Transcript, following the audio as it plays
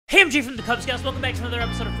Hey, I'm Jay from the Kubz. Welcome back to another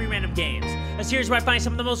episode of Free Random Games. A series where I find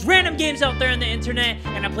some of the most random games out there on the internet,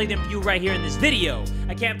 and I play them for you right here in this video.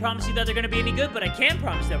 I can't promise you that they're gonna be any good, but I can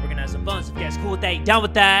promise that we're gonna have some fun. So if you guys cool with that, you down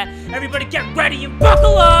with that, everybody get ready and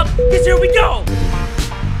buckle up, because here we go!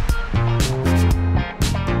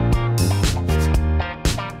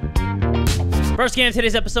 First game of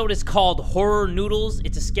today's episode is called Horror Noodles.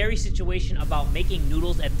 It's a scary situation about making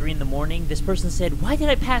noodles at 3 in the morning. This person said, why did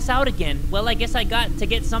I pass out again? Well, I guess I got to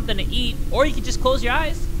get something to eat. Or you could just close your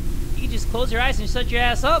eyes. You can just close your eyes and shut your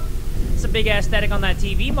ass up. It's a big ass static on that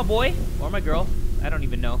TV, my boy. Or my girl. I don't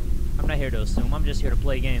even know. I'm not here to assume. I'm just here to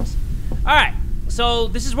play games. Alright, so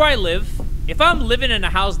this is where I live. If I'm living in a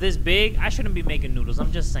house this big, I shouldn't be making noodles.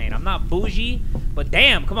 I'm just saying. I'm not bougie, but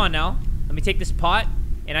damn, come on now. Let me take this pot.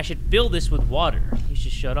 And I should fill this with water. You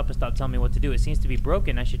should shut up and stop telling me what to do. It seems to be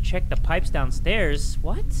broken. I should check the pipes downstairs.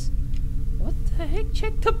 What? What the heck?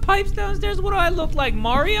 Check the pipes downstairs? What do I look like,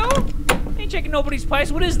 Mario? I ain't checking nobody's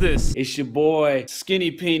pipes. What is this? It's your boy,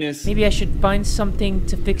 Skinny Penis. Maybe I should find something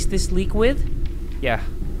to fix this leak with? Yeah.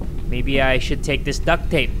 Maybe I should take this duct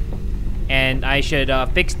tape. And I should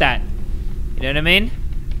fix that. You know what I mean?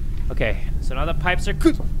 Okay. So now the pipes are...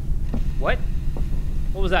 What?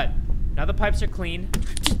 What was that? Now the pipes are clean.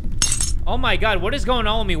 Oh my god, what is going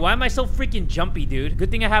on with me? Why am I so freaking jumpy, dude?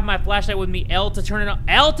 Good thing I have my flashlight with me. L to turn it on.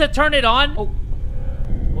 L to turn it on? Oh.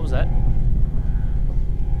 What was that?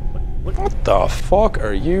 What the fuck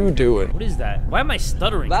are you doing? What is that? Why am I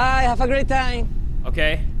stuttering? Bye, have a great time.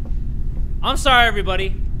 Okay. I'm sorry,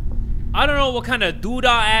 everybody. I don't know what kind of doodah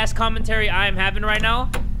ass commentary I am having right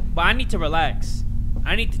now, but I need to relax.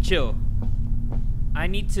 I need to chill. I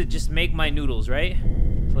need to just make my noodles, right?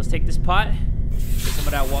 So let's take this pot, get some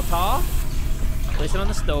of that water, place it on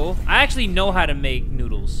the stove. I actually know how to make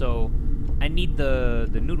noodles, so I need the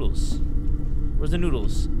noodles. Where's the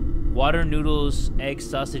noodles? Water, noodles, egg,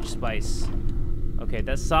 sausage, spice. Okay,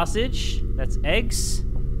 that's sausage. That's eggs.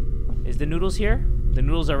 Is the noodles here? The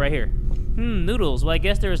noodles are right here. Noodles. Well, I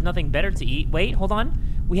guess there is nothing better to eat. Wait, hold on.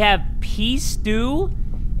 We have pea stew,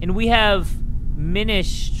 and we have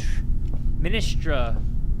minestra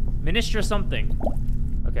something.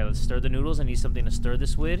 Okay, let's stir the noodles. I need something to stir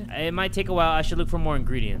this with. It might take a while. I should look for more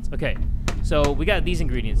ingredients. Okay, so we got these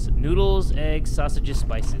ingredients. Noodles, eggs, sausages,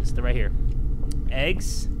 spices. They're right here.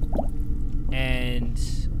 Eggs. And...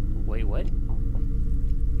 Wait, what?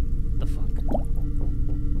 What the fuck?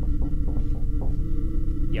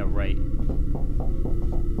 Yeah, right.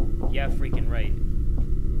 Yeah, freaking right.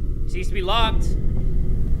 Seems to be locked.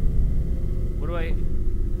 What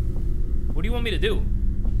do you want me to do?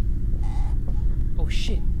 Oh,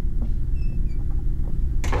 shit.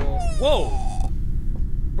 Whoa.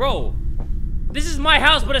 Bro. This is my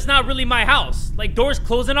house, but it's not really my house. Like, doors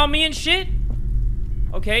closing on me and shit?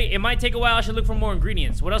 Okay, it might take a while. I should look for more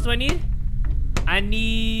ingredients. What else do I need? I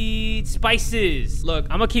need spices. Look,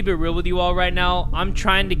 I'm gonna keep it real with you all right now. I'm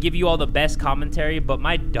trying to give you all the best commentary, but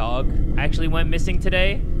my dog actually went missing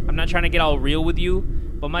today. I'm not trying to get all real with you,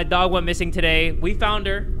 but my dog went missing today. We found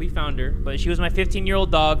her, but she was my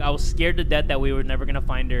 15-year-old dog. I was scared to death that we were never gonna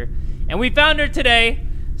find her. And we found her today.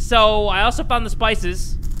 So I also found the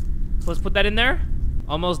spices. So let's put that in there.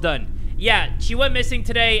 Almost done. Yeah, she went missing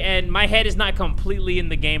today, and my head is not completely in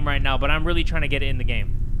the game right now, but I'm really trying to get it in the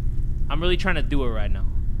game. I'm really trying to do it right now.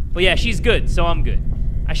 But yeah, she's good, so I'm good.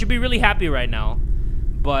 I should be really happy right now.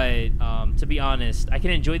 But, to be honest, I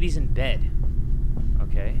can enjoy these in bed.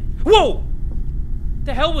 Okay. Whoa!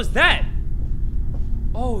 The hell was that?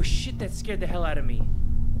 Oh shit, that scared the hell out of me.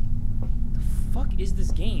 The fuck is this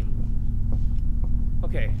game?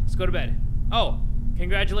 Okay, let's go to bed. Oh,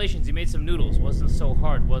 congratulations, you made some noodles. Wasn't so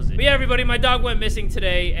hard, was it? But yeah, everybody, my dog went missing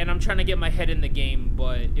today, and I'm trying to get my head in the game,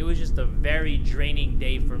 but it was just a very draining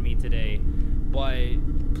day for me today.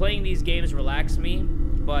 But playing these games relaxed me,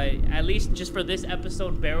 but at least just for this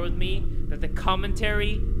episode, bear with me that the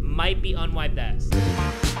commentary might be unwiped ass.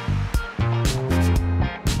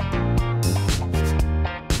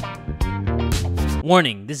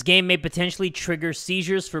 Warning, this game may potentially trigger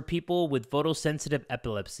seizures for people with photosensitive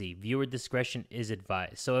epilepsy. Viewer discretion is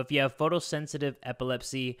advised. So if you have photosensitive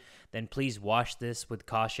epilepsy, then please watch this with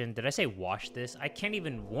caution. Did I say watch this? I can't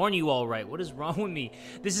even warn you all right. What is wrong with me?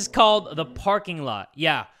 This is called The Parking Lot.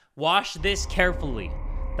 Yeah, watch this carefully.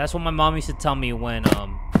 That's what my mom used to tell me when,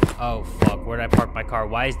 oh fuck, where did I park my car?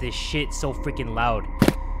 Why is this shit so freaking loud?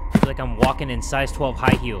 I feel like I'm walking in size 12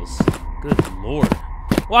 high heels. Good lord.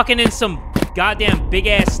 Walking in some goddamn big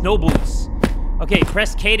ass snow boots. Okay,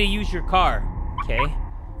 press K to use your car. Okay.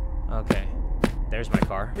 Okay. There's my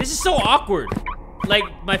car. This is so awkward. Like,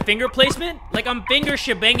 my finger placement? Like, I'm finger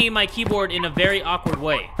shebanging my keyboard in a very awkward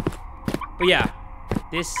way. But yeah.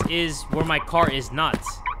 This is where my car is not.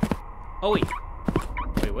 Oh, wait.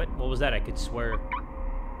 Wait, what? What was that? I could swear.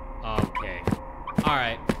 Okay.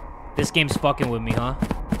 Alright. This game's fucking with me, huh?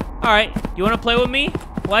 Alright. You wanna play with me?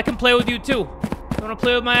 Well, I can play with you, too. You wanna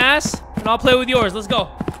play with my ass? And I'll play with yours. Let's go.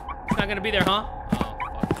 It's not gonna be there, huh? Oh,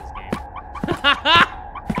 fuck this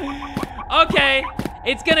game. Okay.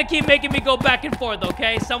 It's gonna keep making me go back and forth,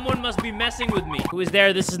 okay? Someone must be messing with me. Who is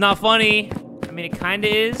there? This is not funny. I mean, it kinda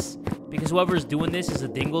is. Because whoever's doing this is a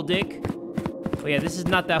dingle dick. But yeah, this is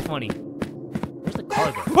not that funny. Where's the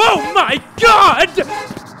car though? Oh my god!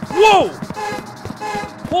 Whoa!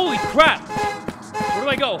 Holy crap! Where do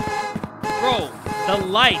I go? Bro, the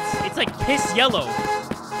lights. It's like piss yellow.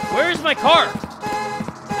 Where's my car?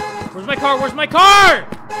 Where's my car? Where's my car?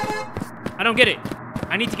 I don't get it.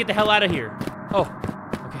 I need to get the hell out of here. Oh,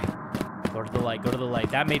 okay. Go to the light. Go to the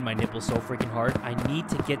light. That made my nipples so freaking hard. I need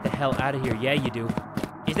to get the hell out of here. Yeah, you do.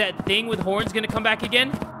 Is that thing with horns gonna come back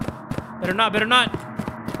again? Better not, better not.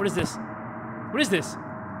 What is this? What is this?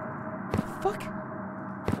 Fuck?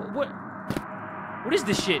 What is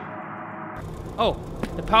this shit? Oh,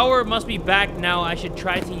 the power must be back now. I should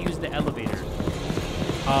try to use the elevator.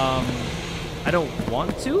 I don't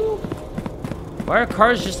want to? Why are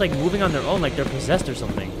cars just like moving on their own like they're possessed or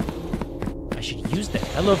something? I should use the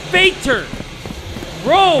elevator!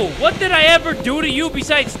 Bro, what did I ever do to you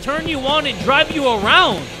besides turn you on and drive you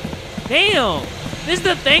around? Damn. This is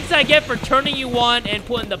the thanks I get for turning you on and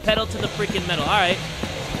putting the pedal to the freaking metal. Alright.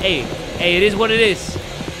 Hey, it is what it is.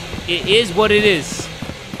 It is what it is.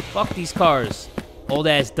 Fuck these cars. Old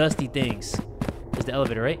ass dusty things. There's the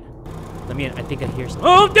elevator, right? Let me in. I think I hear some.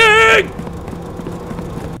 Oh, dang!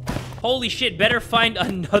 Holy shit, better find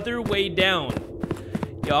another way down.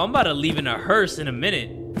 Yo, I'm about to leave in a hearse in a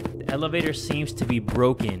minute. The elevator seems to be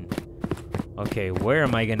broken. Okay, where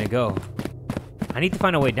am I gonna go? I need to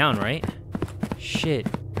find a way down, right? Shit.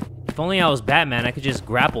 If only I was Batman, I could just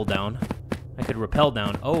grapple down. I could rappel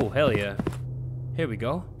down. Oh, hell yeah. Here we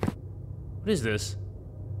go. What is this?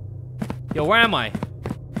 Yo, where am I?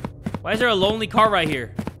 Why is there a lonely car right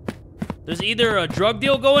here? There's either a drug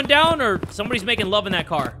deal going down or somebody's making love in that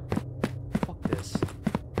car. Fuck this.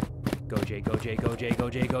 Go, Jay, go, Jay, go, Jay, go,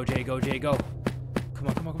 Jay, go, Jay, go, Jay, go. Come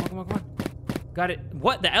on, come on, come on, come on, come on. Got it.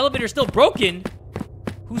 What? The elevator's still broken?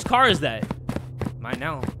 Whose car is that? Mine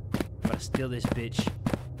now. I'm about to steal this bitch.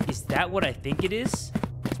 Is that what I think it is?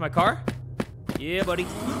 It's my car? Yeah, buddy.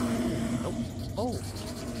 Oh. Oh.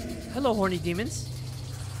 Hello, horny demons.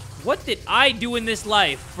 What did I do in this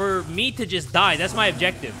life for me to just die? That's my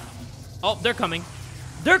objective. Oh, they're coming.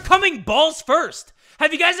 They're coming balls first.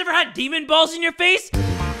 Have you guys ever had demon balls in your face?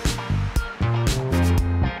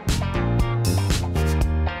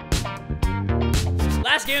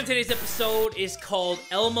 Last game of today's episode is called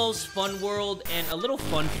Elmo's Fun World, and a little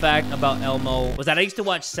fun fact about Elmo was that I used to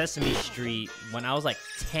watch Sesame Street when I was like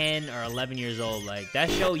 10 or 11 years old. Like,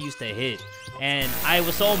 that show used to hit, and I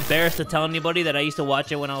was so embarrassed to tell anybody that I used to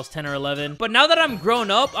watch it when I was 10 or 11. But now that I'm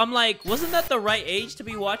grown up, I'm like, wasn't that the right age to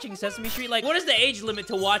be watching Sesame Street? Like, what is the age limit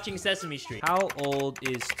to watching Sesame Street? How old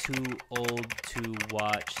is too old to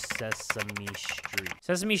watch Sesame Street?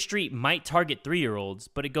 Sesame Street might target 3-year-olds,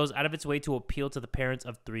 but it goes out of its way to appeal to the parents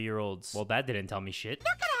of 3-year-olds. Well, that didn't tell me shit.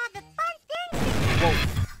 Look at all the fun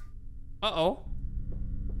things. Whoa. Uh-oh.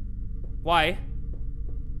 Why?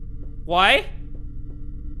 Why?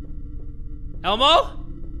 Elmo?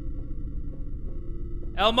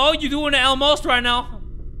 Elmo, you doing the Elmost right now?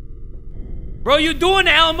 Bro, you doing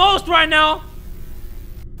the Elmost right now?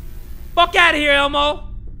 Fuck out of here, Elmo.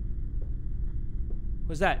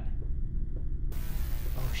 What's that?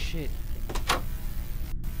 Oh, shit.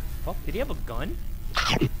 Fuck, did he have a gun?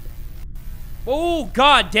 Oh,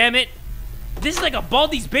 god damn it. This is like a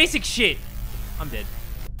Baldi's Basic shit. I'm dead.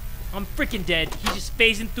 I'm freaking dead. He's just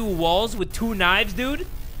phasing through walls with 2 knives, dude.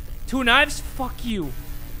 2 knives? Fuck you.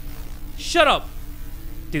 Shut up.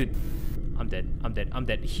 Dude, I'm dead. I'm dead. I'm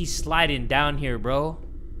dead. He's sliding down here, bro.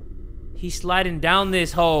 He's sliding down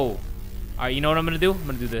this hole. Alright, you know what I'm gonna do? I'm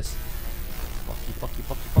gonna do this. Fuck you, fuck you,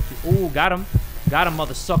 fuck you, fuck you. Ooh, got him. Got him,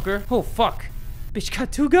 mother sucker. Oh, fuck. Bitch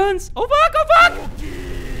got 2 guns. Oh, fuck, oh, fuck.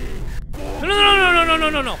 No, no, no, no, no, no,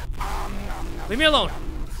 no, no. Leave me alone.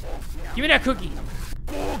 Give me that cookie.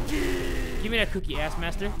 Give me that cookie, ass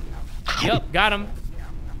master. Yup, got him.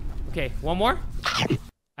 Okay, one more.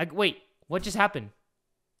 Wait, what just happened?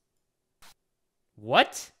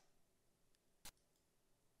 What?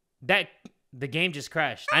 That The game just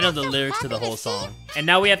crashed. I know the lyrics to the whole song. And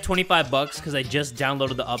now we have 25 bucks because I just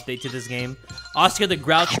downloaded the update to this game. Oscar the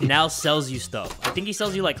Grouch now sells you stuff. I think he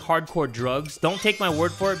sells you like hardcore drugs. Don't take my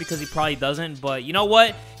word for it because he probably doesn't. But you know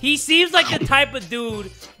what? He seems like the type of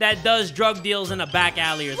dude that does drug deals in a back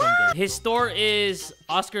alley or something. His store is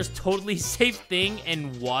Oscar's Totally Safe Thing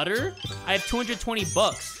and water. I have 220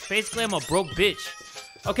 bucks. Basically, I'm a broke bitch.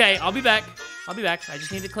 Okay, I'll be back. I'll be back. I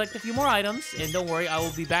just need to collect a few more items. And don't worry, I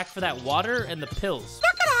will be back for that water and the pills.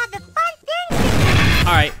 You're gonna have the fun thing.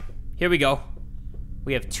 All right, here we go.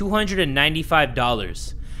 We have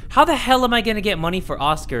 $295. How the hell am I gonna get money for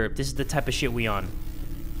Oscar if this is the type of shit we on?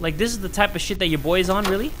 Like, this is the type of shit that your boy is on,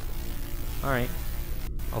 really? All right.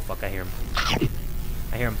 Oh, fuck, I hear him.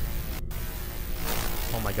 I hear him.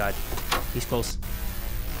 Oh, my God. He's close.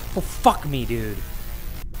 Oh, fuck me, dude.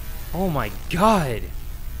 Oh, my God.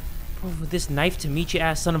 Bro, with this knife to meet your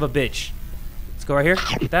ass son of a bitch. Let's go right here.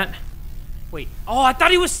 Get that. Wait. Oh, I thought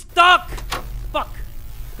he was stuck. Fuck.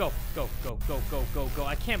 Go, go, go, go, go, go, go.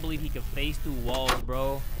 I can't believe he can phase through walls,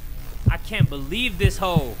 bro. I can't believe this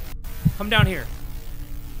hoe. Come down here.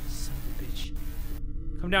 Son of a bitch.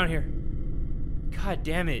 Come down here. God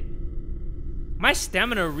damn it. My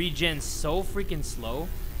stamina regens so freaking slow.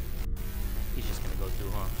 He's just gonna go through,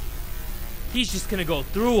 huh? He's just gonna go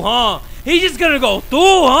through, huh? He's just gonna go through,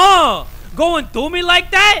 huh? Going through me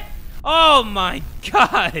like that? Oh my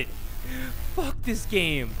God. Fuck this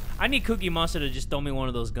game. I need Cookie Monster to just throw me one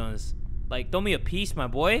of those guns. Like, throw me a piece, my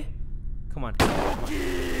boy. Come on. Come on.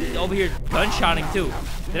 He's over here gunshotting too.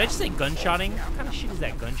 Did I just say gunshotting? What kind of shit is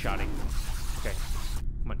that, gunshotting? Okay.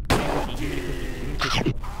 Come on. Give me a cookie. Give me a cookie. Give me a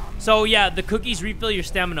cookie. So yeah, the cookies refill your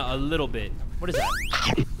stamina a little bit. What is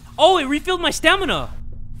that? Oh, it refilled my stamina.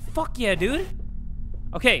 Fuck yeah, dude.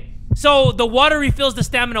 Okay, so the water refills the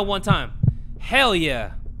stamina one time. Hell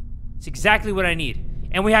yeah. It's exactly what I need.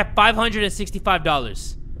 And we have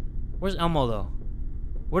 $565. Where's Elmo, though?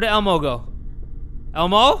 Where did Elmo go?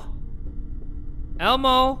 Elmo?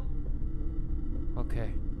 Elmo?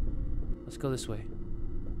 Okay. Let's go this way.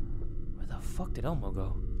 Where the fuck did Elmo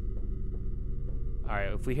go?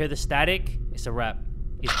 Alright, if we hear the static, it's a wrap.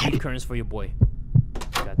 It's beef curtains for your boy.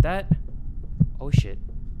 Got that. Oh, shit.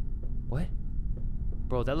 What?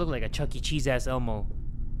 Bro, that looked like a Chuck E. Cheese ass Elmo.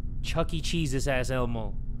 Chuck E. Cheese this ass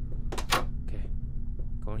Elmo. Okay.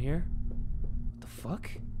 Go in here. What the fuck?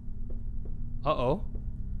 Uh-oh.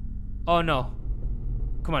 Oh, no.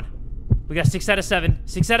 Come on. We got 6 out of 7.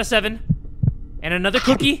 6 out of 7. And another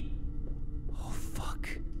cookie. Oh, fuck.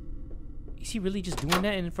 Is he really just doing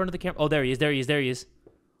that in front of the camera? Oh, there he is. There he is. There he is.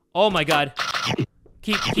 Oh, my God.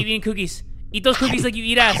 Keep eating cookies. Eat those cookies like you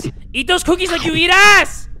eat ass. Eat those cookies like you eat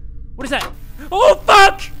ass. What is that? Oh,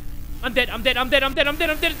 fuck! I'm dead. I'm dead. I'm dead. I'm dead. I'm dead.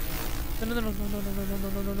 I'm dead. No, no, no, no, no, no, no, no,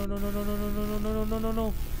 no, no, no, no, no, no, no, no, no, no,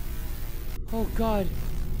 no. Oh, God.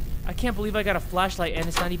 I can't believe I got a flashlight and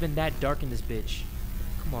it's not even that dark in this bitch.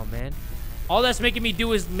 Come on, man. All that's making me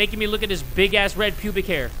do is making me look at this big-ass red pubic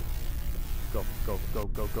hair. Go, go, go,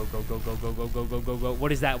 go, go, go, go, go, go, go, go, go, go, go.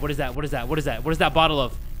 What is that? What is that? What is that? What is that? What is that bottle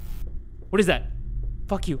of? What is that?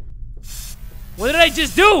 Fuck you. What did I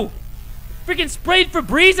just do? Freaking sprayed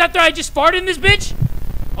Febreze after I just farted in this bitch?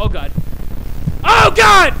 Oh, God. Oh,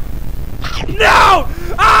 God! No!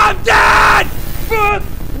 I'm dead! Fuck!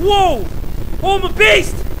 Whoa! Oh, I'm a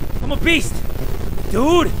beast! I'm a beast!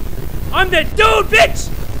 Dude! I'm the dude, bitch!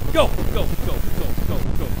 Go, go, go, go, go, go,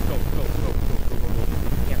 go, go, go, go, go, go.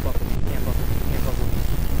 Can't buff with me, can't buff with me, can't buff with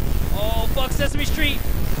me. Oh, fuck Sesame Street!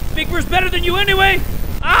 Big Bird's better than you anyway!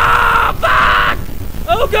 Ah, fuck!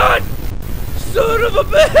 Oh, God! Son of a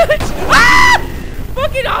bitch! Ah!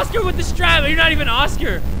 Fucking Oscar with the strap. You're not even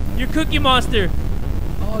Oscar. You're Cookie Monster.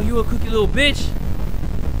 Oh, you a cookie little bitch.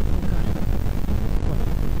 Oh, God.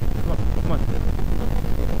 Come on. Come on. Come on.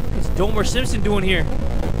 What's Domer Simpson doing here?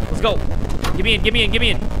 Let's go. Give me in. Give me in. Give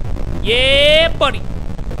me in. Yeah, buddy.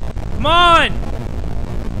 Come on.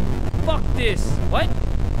 Fuck this. What?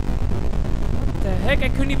 What the heck? I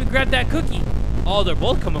couldn't even grab that cookie. Oh, they're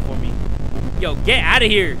both coming for me. Yo, get out of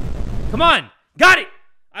here. Come on. Got it.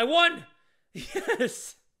 I won.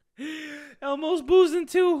 Yes. Elmo's boozing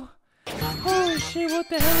too. Oh shit, what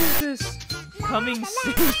the hell is this? Coming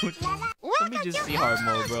soon. Let me just see hard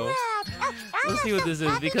mode, bro. Let's see what this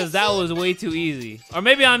is, because that was way too easy. Or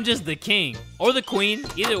maybe I'm just the king. Or the queen.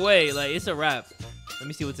 Either way, like, it's a wrap. Let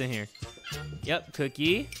me see what's in here. Yep,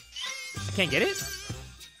 cookie. I can't get it?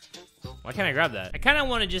 Why can't I grab that? I kind of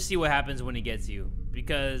want to just see what happens when he gets you.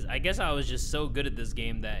 Because I guess I was just so good at this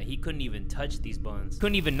game that he couldn't even touch these buns.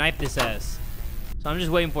 Couldn't even knife this ass. So I'm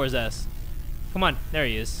just waiting for his ass. Come on, there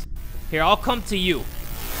he is. Here, I'll come to you.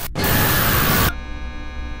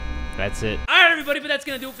 That's it. Alright, everybody, but that's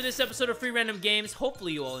gonna do it for this episode of Free Random Games.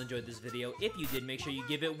 Hopefully you all enjoyed this video. If you did, make sure you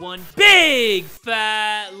give it one big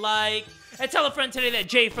fat like. And tell a friend today that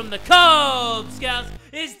Jay from the Kubz Scouts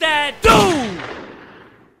is that dude!